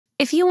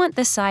If you want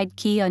the side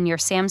key on your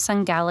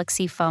Samsung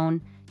Galaxy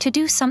phone to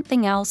do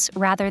something else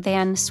rather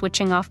than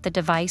switching off the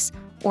device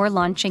or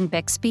launching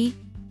Bixby,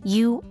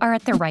 you are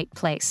at the right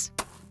place.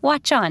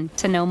 Watch on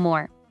to know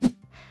more.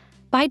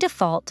 By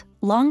default,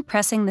 long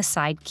pressing the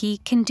side key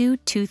can do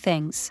two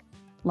things: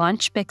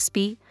 launch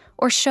Bixby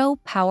or show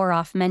Power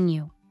Off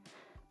menu.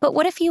 But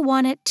what if you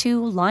want it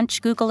to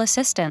launch Google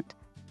Assistant,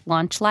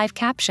 launch live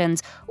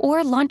captions,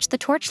 or launch the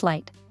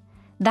torchlight?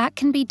 That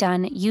can be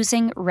done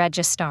using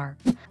RegiStar.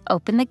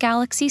 Open the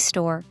Galaxy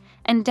Store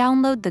and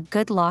download the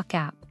Good Lock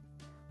app.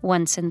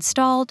 Once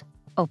installed,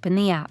 open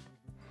the app.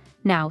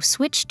 Now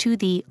switch to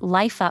the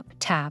Life Up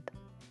tab.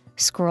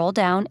 Scroll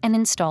down and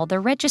install the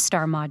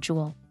RegiStar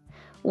module.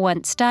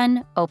 Once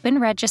done, open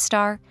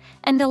RegiStar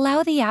and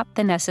allow the app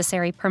the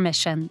necessary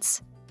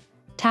permissions.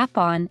 Tap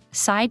on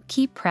Side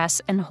Key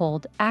Press and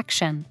Hold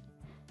Action.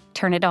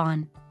 Turn it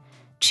on.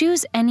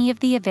 Choose any of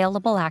the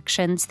available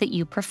actions that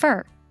you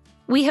prefer.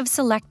 We have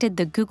selected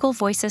the Google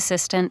Voice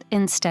Assistant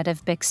instead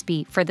of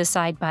Bixby for the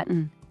side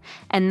button.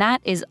 And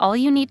that is all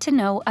you need to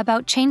know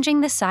about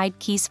changing the side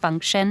keys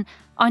function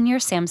on your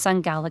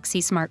Samsung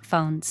Galaxy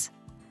smartphones.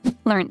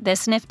 Learned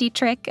this nifty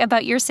trick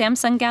about your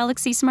Samsung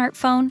Galaxy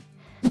smartphone?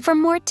 For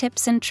more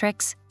tips and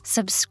tricks,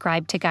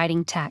 subscribe to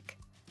Guiding Tech.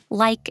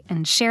 Like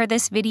and share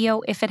this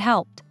video if it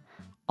helped.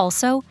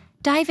 Also,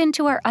 dive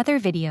into our other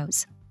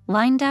videos,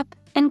 lined up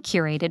and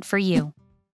curated for you.